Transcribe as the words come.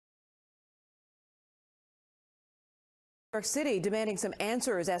New York City demanding some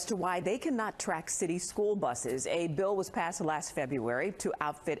answers as to why they cannot track city school buses. A bill was passed last February to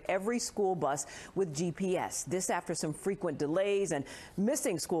outfit every school bus with GPS. This after some frequent delays and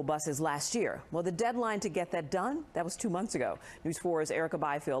missing school buses last year. Well, the deadline to get that done, that was 2 months ago. News 4's Erica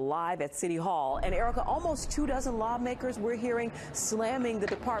Byfield live at City Hall. And Erica, almost 24 lawmakers we're hearing slamming the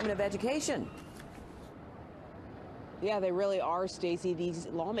Department of Education. Yeah, they really are, Stacey. These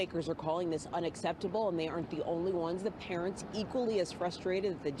lawmakers are calling this unacceptable, and they aren't the only ones. The parents equally as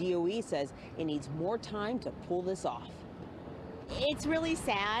frustrated that the DOE says it needs more time to pull this off. It's really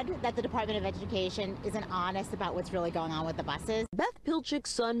sad that the Department of Education isn't honest about what's really going on with the buses. Beth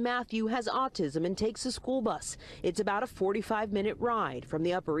Pilchick's son Matthew has autism and takes a school bus. It's about a 45-minute ride from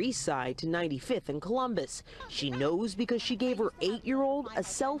the Upper East Side to 95th and Columbus. She knows because she gave her 8-year-old a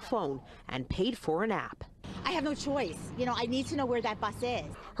cell phone and paid for an app. I have no choice. You know, I need to know where that bus is.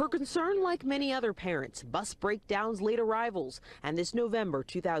 Her concern, like many other parents, bus breakdowns, late arrivals, and this November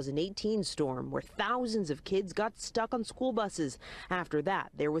 2018 storm where thousands of kids got stuck on school buses. After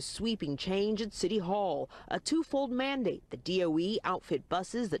that, there was sweeping change at City Hall, a twofold mandate. The DOE outfit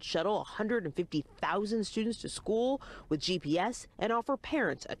buses that shuttle 150,000 students to school with GPS and offer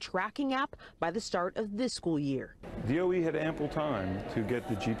parents a tracking app by the start of this school year. DOE had ample time to get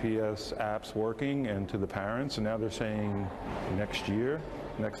the GPS apps working and to the parents, and now they're saying next year,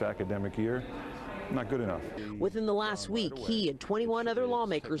 next academic year. Not good enough. Within the last week, he and 21 other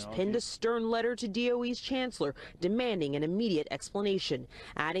lawmakers penned a stern letter to DOE's chancellor demanding an immediate explanation,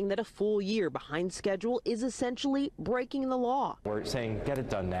 adding that a full year behind schedule is essentially breaking the law. We're saying get it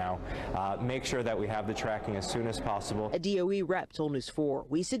done now. Make sure that we have the tracking as soon as possible. A DOE rep told News 4,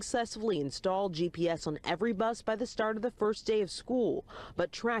 we successfully installed GPS on every bus by the start of the first day of school,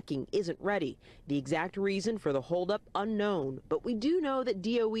 but tracking isn't ready. The exact reason for the holdup unknown, but we do know that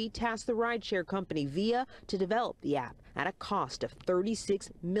DOE tasked the rideshare company Via to develop the app at a cost of $36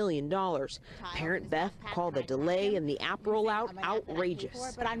 million. Parent Beth called the delay in the app rollout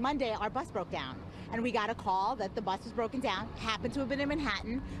outrageous. But on Monday, our bus broke down, and we got a call that the bus was broken down. Happened to have been in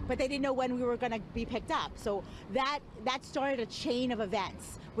Manhattan, but they didn't know when we were going to be picked up. So that started a chain of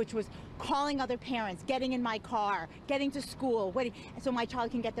events, which was calling other parents, getting in my car, getting to school, waiting, so my child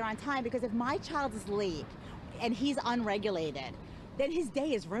can get there on time. Because if my child is late and he's unregulated, then his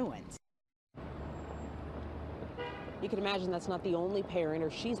day is ruined. You can imagine that's not the only parent, or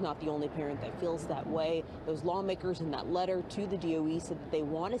she's not the only parent that feels that way. Those lawmakers in that letter to the DOE said that they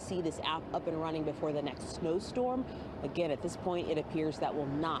want to see this app up and running before the next snowstorm. Again, at this point, it appears that will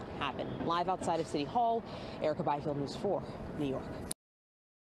not happen. Live outside of City Hall, Erica Byfield, News 4, New York.